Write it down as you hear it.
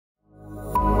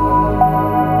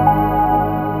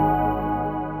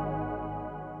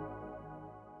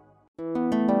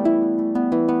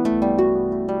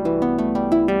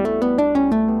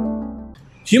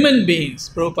Human beings,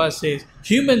 Prabhupada says,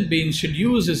 human beings should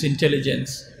use this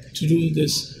intelligence to do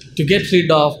this, to get rid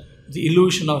of the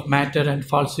illusion of matter and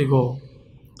false ego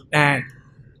and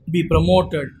be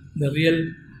promoted in the real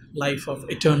life of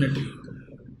eternity.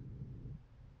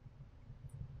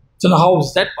 So now how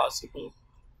is that possible?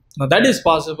 Now that is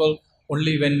possible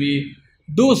only when we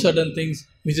do certain things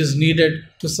which is needed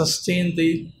to sustain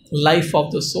the life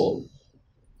of the soul.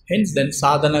 Hence then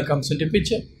sadhana comes into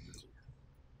picture.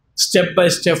 Step by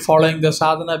step following the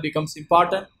sadhana becomes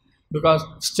important, because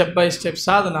step by step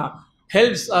sadhana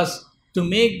helps us to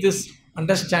make this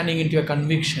understanding into a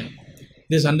conviction.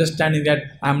 This understanding that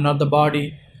I am not the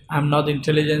body, I am not the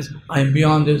intelligence, I am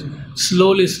beyond this.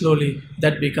 Slowly, slowly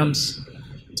that becomes.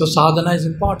 So sadhana is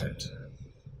important,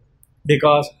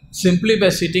 because simply by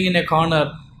sitting in a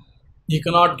corner, you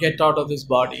cannot get out of this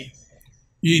body.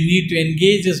 You need to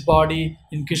engage this body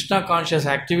in Krishna conscious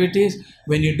activities.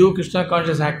 When you do Krishna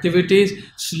conscious activities,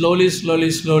 slowly, slowly,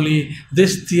 slowly,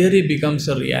 this theory becomes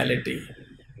a reality.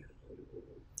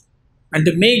 And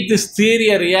to make this theory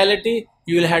a reality,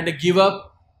 you will have to give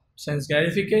up sense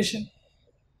gratification,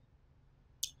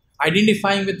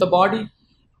 identifying with the body.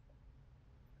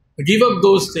 Give up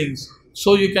those things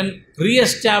so you can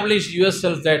re-establish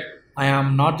yourself that I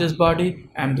am not this body,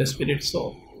 I am the spirit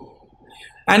soul.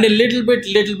 And a little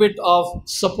bit of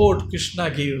support Krishna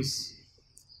gives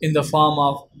in the form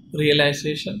of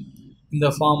realization, in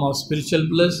the form of spiritual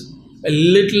bliss, a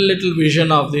little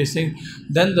vision of these things.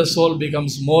 Then the soul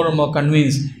becomes more and more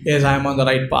convinced, yes, I am on the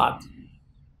right path.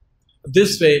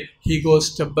 This way he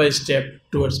goes step by step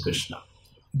towards Krishna.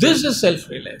 This is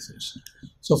self-realization.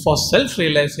 So for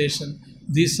self-realization,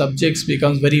 these subjects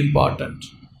becomes very important.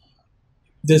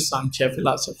 This Sankhya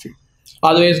philosophy.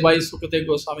 Otherwise, why is Sukadeva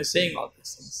Goswami saying all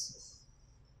these things?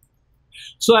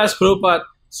 So as Prabhupada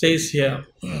says here,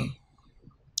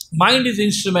 mind is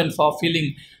instrument for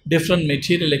feeling different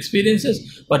material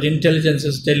experiences, but intelligence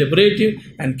is deliberative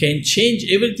and can change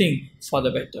everything for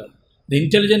the better. The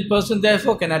intelligent person,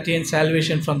 therefore, can attain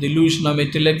salvation from the illusion of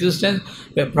material existence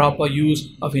by proper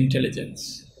use of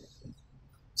intelligence.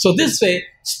 So this way,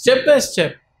 step by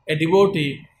step, a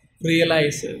devotee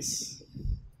realizes.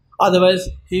 Otherwise,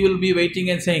 he will be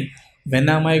waiting and saying, when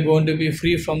am I going to be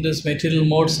free from this material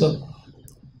mode, sir?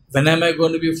 When am I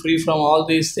going to be free from all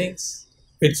these things?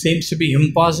 It seems to be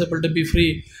impossible to be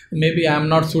free. Maybe I am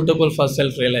not suitable for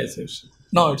self-realization.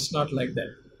 No, it's not like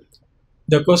that.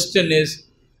 The question is,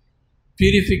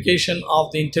 purification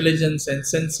of the intelligence and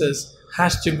senses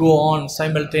has to go on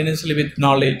simultaneously with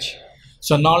knowledge.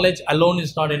 So knowledge alone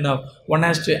is not enough. One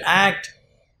has to act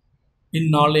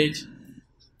in knowledge,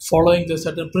 following the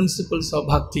certain principles of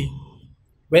bhakti.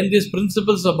 When these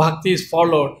principles of bhakti is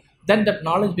followed, then that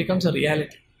knowledge becomes a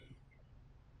reality.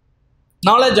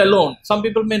 Knowledge alone, some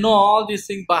people may know all these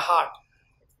things by heart,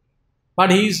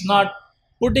 but he is not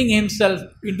putting himself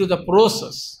into the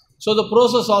process. So the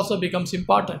process also becomes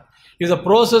important. If the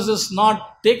process is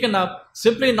not taken up,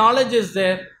 simply knowledge is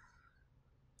there,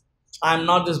 I am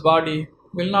not this body,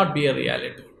 will not be a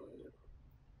reality.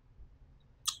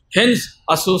 Hence,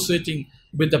 associating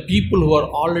with the people who are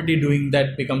already doing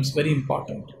that becomes very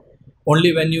important.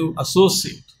 Only when you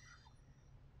associate.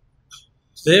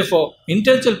 Therefore,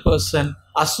 intelligent person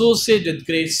associate with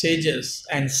great sages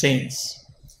and saints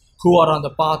who are on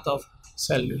the path of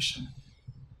salvation.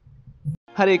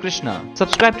 Hare Krishna.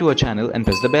 Subscribe to our channel and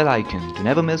press the bell icon to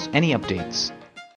never miss any updates.